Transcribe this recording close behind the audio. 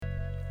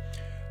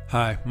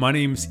Hi, my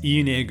name's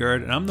Ian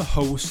Agard, and I'm the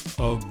host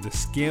of the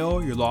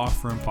Scale Your Law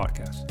Firm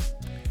podcast.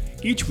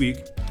 Each week,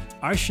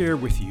 I share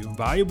with you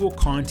valuable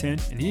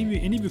content and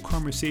interview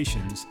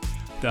conversations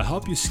that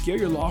help you scale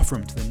your law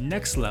firm to the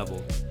next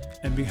level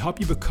and help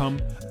you become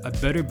a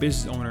better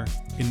business owner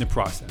in the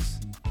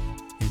process.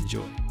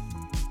 Enjoy.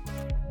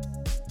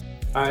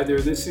 Hi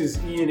there, this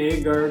is Ian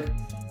Agard.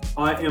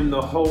 I am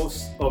the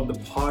host of the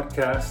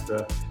podcast,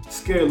 the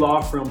Scale Your Law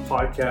Firm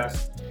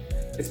podcast.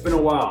 It's been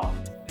a while.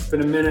 It's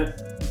been a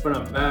minute. But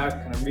I'm back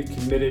and I'm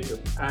recommitted to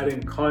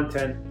adding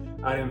content,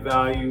 adding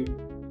value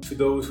to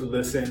those who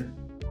listen,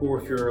 who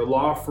if you're a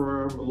law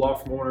firm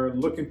owner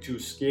looking to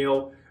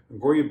scale and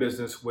grow your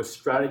business with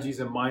strategies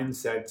and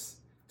mindsets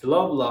to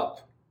level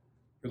up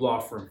your law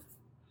firm.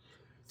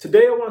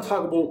 Today I want to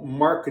talk about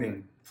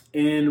marketing,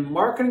 and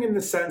marketing in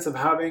the sense of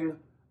having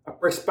a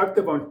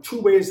perspective on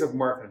two ways of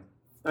marketing.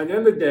 At the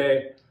end of the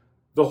day,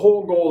 the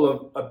whole goal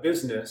of a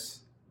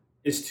business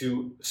is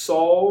to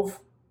solve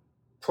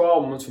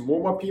problems for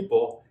more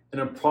people in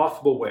a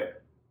profitable way.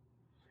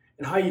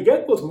 And how you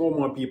get those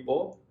more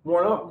people,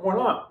 more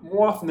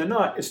often than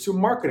not, is through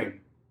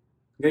marketing.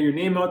 Getting your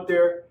name out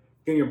there,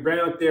 getting your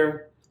brand out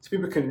there, so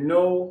people can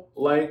know,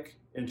 like,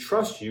 and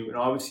trust you, and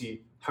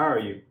obviously hire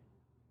you.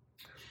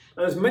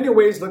 Now, there's many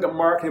ways to look at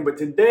marketing, but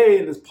today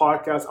in this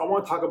podcast, I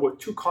want to talk about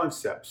two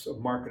concepts of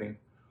marketing.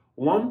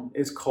 One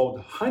is called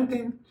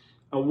hunting,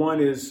 and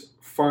one is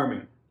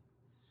farming.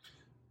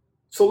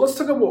 So let's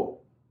talk about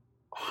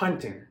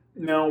hunting.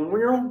 Now, when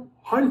you're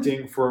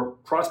hunting for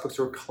prospects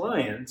or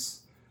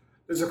clients,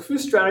 there's a few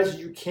strategies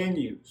you can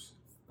use.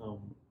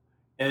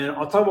 And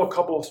I'll talk about a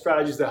couple of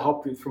strategies that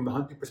help you from the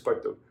hunting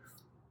perspective.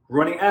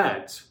 Running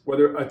ads,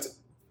 whether it's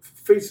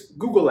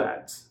Google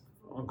ads,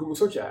 Google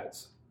search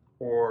ads,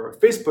 or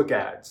Facebook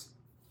ads,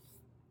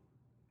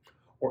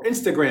 or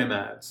Instagram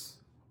ads,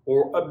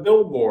 or a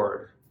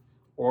billboard,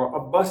 or a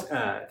bus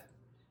ad.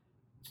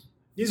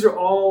 These are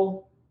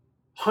all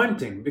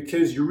hunting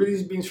because you're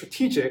really being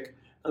strategic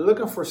and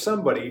looking for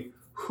somebody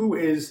who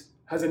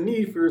has a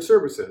need for your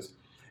services.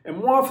 And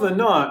more often than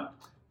not,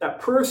 that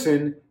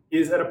person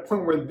is at a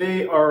point where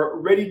they are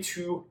ready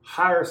to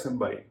hire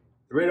somebody.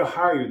 They're ready to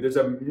hire you. There's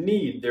a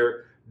need.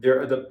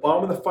 They're at the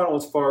bottom of the funnel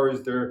as far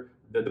as the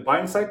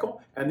buying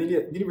cycle, and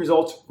they need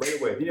results right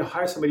away. They need to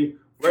hire somebody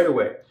right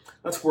away.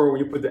 That's where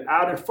when you put the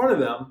ad in front of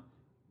them,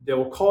 they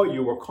will call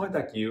you or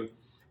contact you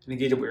and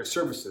engage with your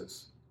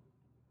services.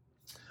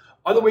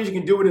 Other ways you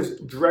can do it is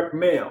direct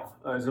mail.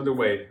 Is another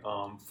way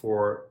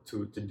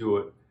to do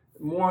it.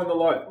 More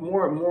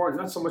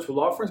not so much for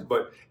law firms,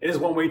 but it is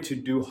one way to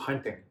do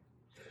hunting.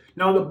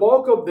 Now, the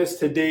bulk of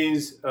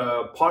today's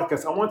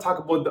podcast, I want to talk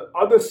about the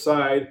other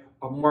side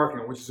of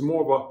marketing, which is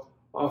more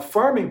of a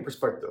farming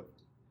perspective.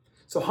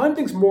 So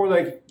hunting's more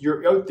like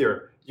you're out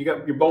there. You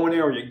got your bow and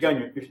arrow, your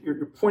gun.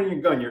 You're pointing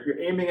your gun. You're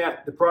aiming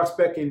at the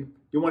prospect, and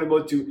you want to be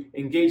able to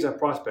engage that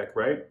prospect,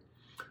 right?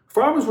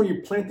 Farmers, when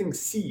you're planting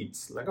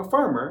seeds, like a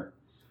farmer,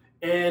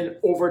 and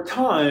over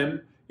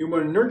time, you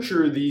want to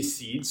nurture these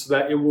seeds so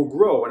that it will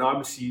grow. And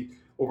obviously,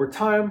 over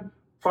time,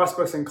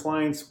 prospects and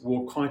clients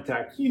will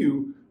contact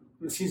you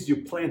from the seeds you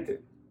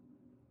planted.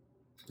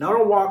 Now,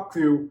 I'll walk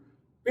through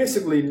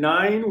basically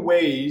 9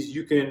 ways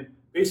you can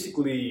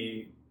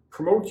basically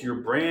promote your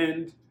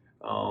brand,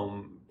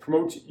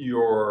 promote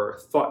you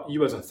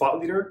as a thought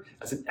leader,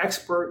 as an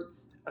expert,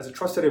 as a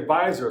trusted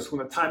advisor. So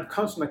when the time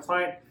comes from the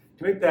client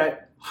to make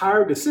that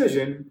hire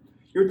decision,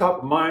 you're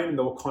top of mind and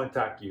they'll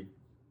contact you.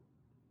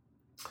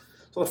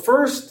 So the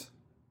first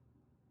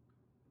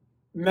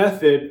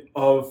method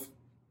of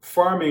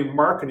farming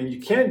marketing you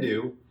can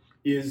do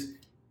is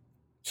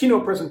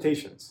keynote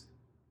presentations.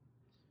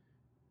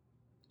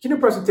 Keynote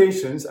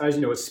presentations, as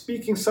you know, is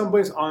speaking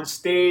someplace on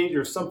stage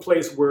or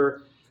someplace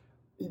where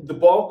the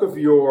bulk of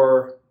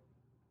your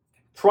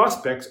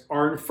prospects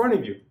are in front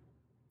of you.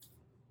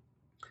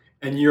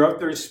 And you're out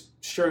there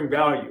sharing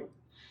value.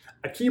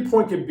 A key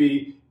point could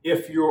be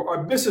if you're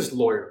a business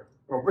lawyer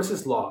or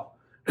business law,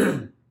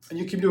 and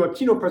you can do a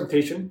keynote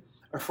presentation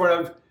in front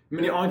of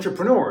many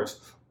entrepreneurs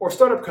or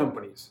startup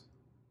companies.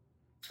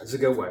 That's a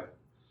good way.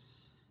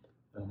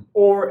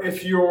 Or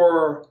if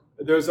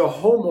there's a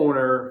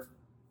homeowner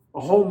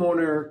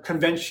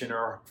convention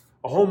or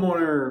a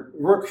homeowner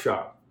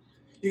workshop,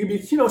 you can be a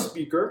keynote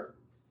speaker.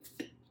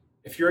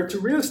 If you're into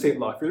real estate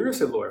law, if you're a real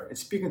estate lawyer, and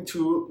speaking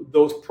to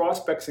those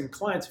prospects and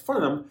clients in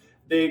front of them,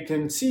 they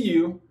can see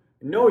you,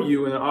 know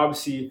you, and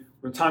obviously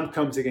when time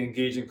comes, they can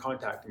engage in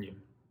contacting you.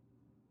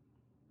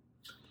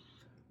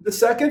 The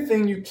second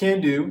thing you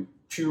can do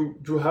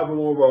to have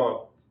more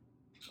of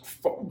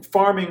a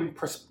farming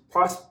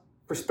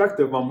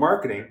perspective on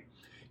marketing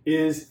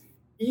is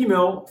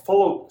email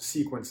follow-up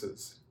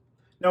sequences.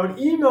 Now, an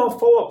email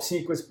follow-up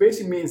sequence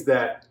basically means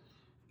that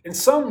in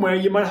some way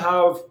you might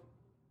have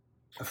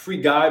a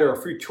free guide or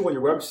a free tool on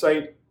your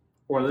website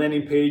or a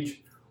landing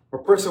page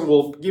where a person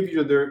will give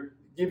you their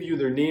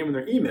name and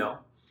their email.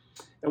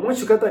 And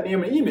once you got that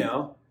name and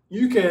email,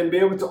 you can be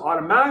able to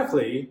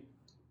automatically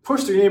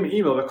push their name and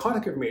email, the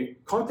contact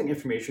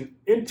information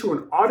into an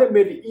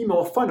automated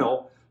email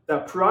funnel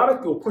that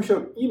periodically will push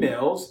out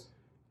emails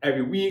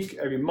every week,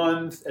 every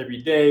month,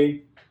 every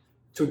day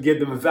to give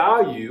them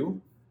value.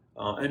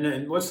 And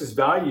then once this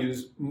value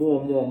is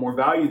more and more and more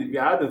value that you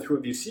add them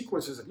through these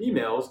sequences of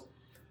emails,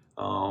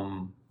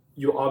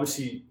 you'll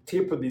obviously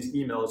taper these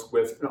emails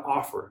with an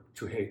offer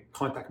to, hey,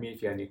 contact me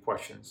if you have any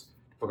questions,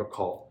 book a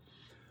call.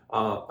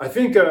 I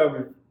think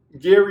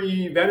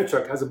Gary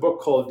Vaynerchuk has a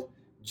book called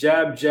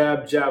Jab,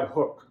 Jab, Jab,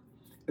 Hook.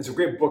 It's a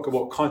great book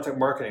about content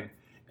marketing.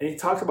 And he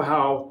talks about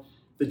how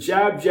the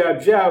jab,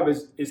 jab, jab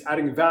is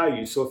adding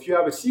value. So if you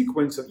have a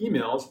sequence of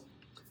emails,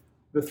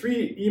 the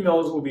 3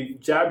 emails will be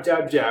jab,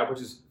 jab, jab,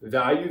 which is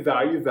value,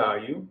 value,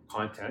 value,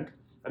 content.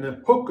 And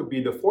then hook would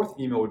be, the 4th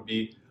email would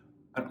be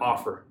an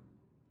offer.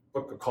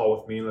 Book a call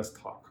with me and let's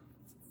talk.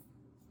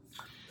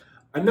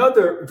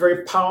 Another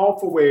very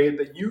powerful way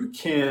that you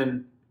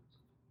can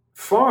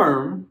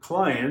farm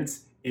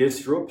clients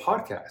is through a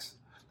podcast,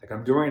 like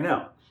I'm doing right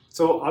now.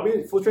 So I'll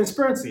be full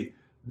transparency.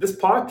 This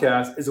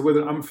podcast is a way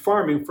that I'm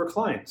farming for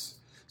clients.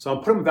 So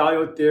I'm putting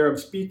value out there, I'm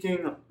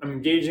speaking, I'm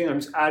engaging,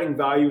 I'm just adding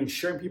value and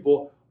sharing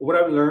people what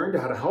I've learned,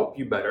 how to help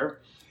you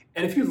better.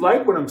 And if you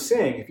like what I'm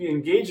saying, if you're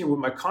engaging with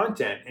my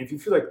content, and if you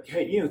feel like,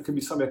 hey, Ian, it could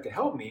be something that could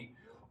help me,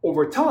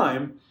 over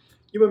time,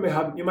 you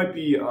might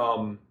be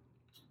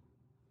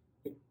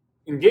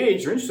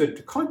engaged or interested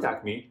to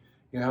contact me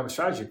and have a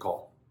strategy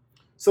call.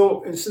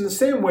 So it's in the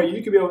same way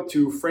you could be able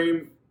to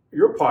frame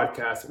your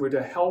podcast where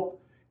to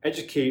help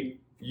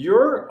educate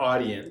your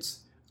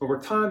audience. Over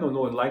time, they'll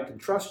know and like and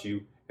trust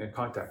you and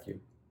contact you.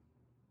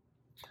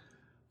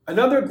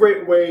 Another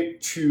great way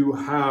to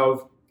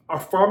have a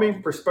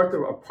farming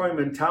perspective, a farming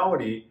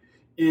mentality,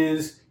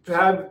 is to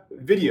have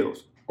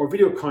videos or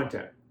video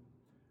content.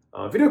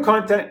 Video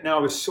content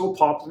now is so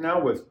popular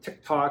now with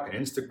TikTok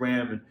and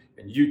Instagram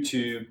and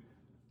YouTube.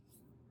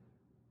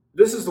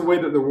 This is the way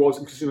that the world's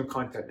consuming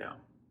content now.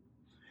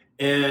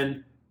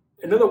 And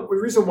another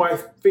reason why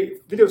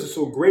videos are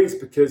so great is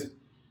because it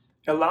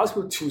allows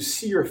people to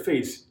see your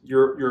face,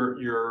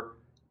 your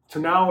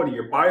tonality,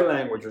 your body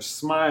language, your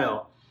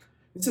smile.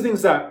 These are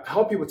things that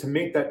help people to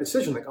make that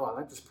decision, like, oh, I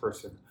like this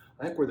person.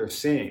 I like what they're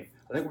saying.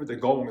 I like where they're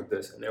going with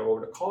this, and they're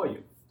over to call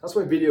you. That's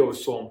why video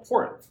is so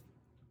important.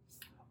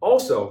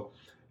 Also,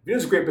 video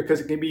is great because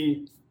it can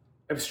be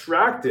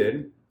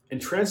abstracted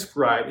and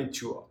transcribed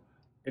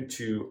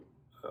into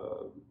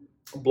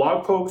a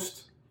blog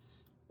post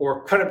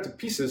or cut up to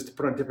pieces to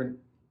put on different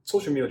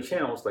social media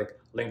channels like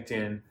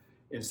LinkedIn,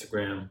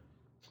 Instagram,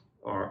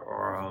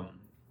 or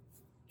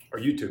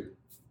YouTube,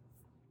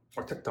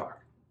 or TikTok.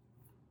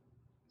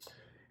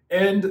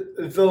 And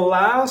the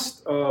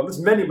last, there's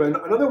many, but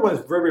another one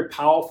that's very, very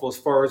powerful as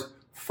far as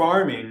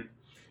farming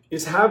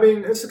is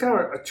having, this is kind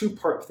of a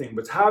 2-part thing,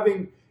 but it's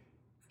having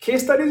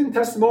case studies and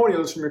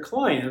testimonials from your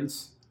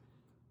clients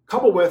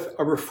coupled with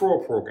a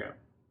referral program.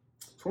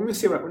 So let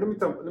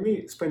me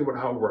explain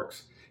how it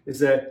works. Is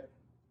that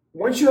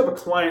once you have a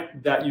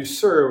client that you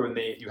serve and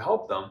you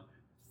help them,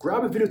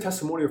 grab a video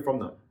testimonial from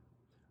them.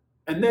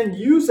 And then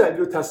use that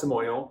video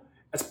testimonial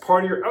as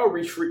part of your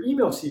outreach for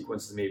email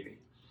sequences maybe.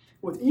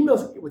 With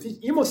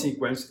each email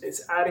sequence,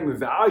 it's adding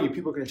value.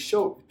 People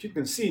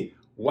can see,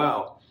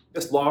 wow,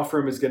 this law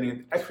firm is getting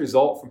an X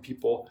result from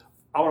people.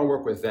 I want to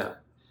work with them.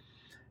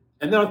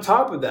 And then on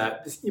top of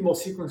that, this email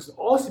sequence is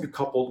also be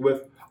coupled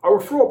with a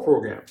referral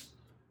program.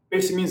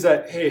 Basically means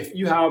that, hey, if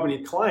you have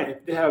any client,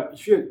 if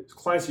you have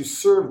clients you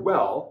serve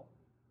well,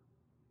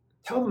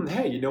 tell them,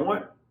 hey, you know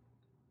what?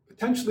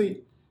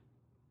 Potentially,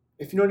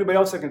 if you know anybody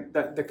else that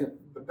can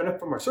benefit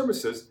from our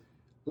services,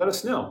 let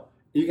us know.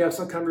 You can have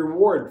some kind of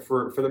reward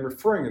for them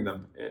referring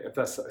them if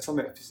that's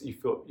something that you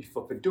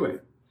feel fit doing.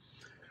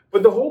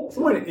 But the whole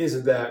point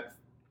is that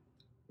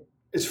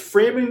it's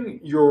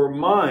framing your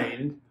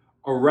mind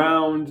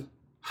around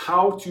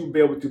how to be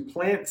able to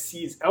plant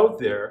seeds out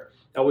there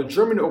that will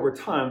germinate over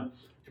time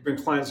to bring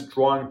clients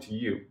drawing to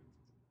you.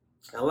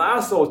 And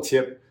last little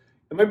tip,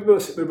 it might be a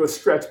bit of a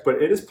stretch,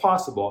 but it is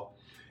possible,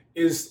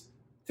 is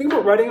think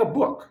about writing a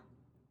book.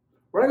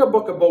 Writing a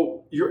book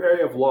about your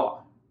area of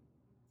law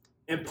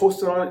and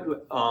post it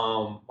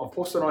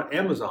on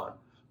Amazon,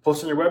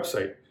 post it on your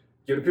website,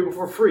 give it to people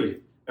for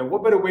free. And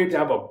what better way to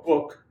have a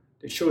book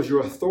that shows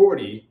your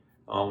authority,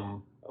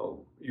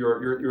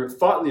 your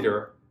thought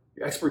leader,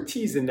 your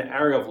expertise in the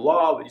area of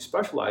law that you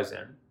specialize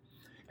in,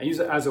 and use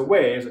it as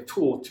a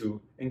tool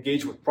to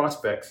engage with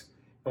prospects.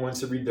 And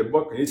once they read their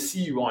book and they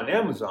see you on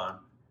Amazon,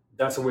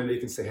 that's a way they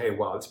can say, hey,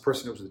 wow, this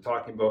person knows what they're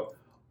talking about.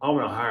 I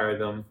want to hire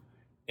them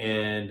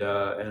and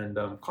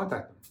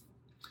contact them.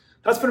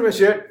 That's pretty much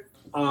it.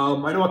 I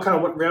know I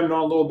kind of rammed on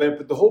a little bit,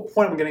 but the whole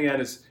point I'm getting at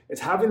is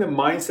having the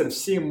mindset of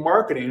seeing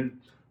marketing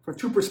from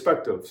 2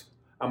 perspectives.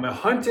 Am I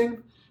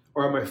hunting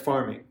or am I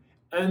farming?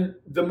 And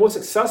the most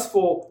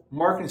successful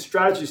marketing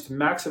strategies to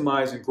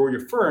maximize and grow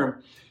your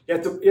firm, you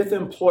have to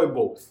employ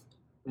both.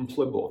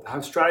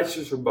 Have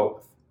strategies for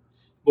both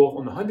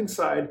on the hunting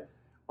side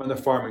or on the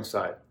farming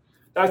side.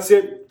 That's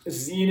it. This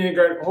is Ian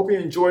Agard. I hope you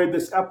enjoyed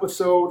this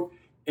episode.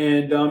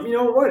 And you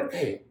know what?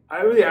 Hey,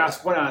 I really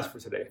want to ask for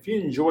today. If you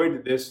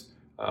enjoyed this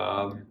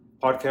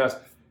podcast,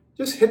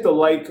 just hit the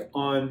like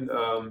on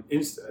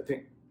I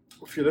think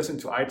if you're listening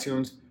to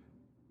iTunes,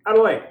 add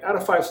a like, add a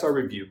 5-star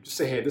review. Just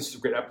say, hey, this is a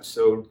great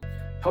episode.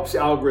 Helps the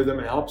algorithm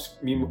and helps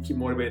me keep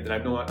motivated that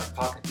I know I'm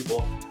talking to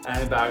people and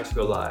adding value to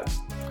their lives.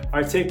 All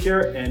right, take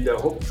care, and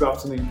hope to drop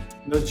something,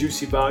 another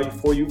juicy value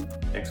for you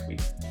next week.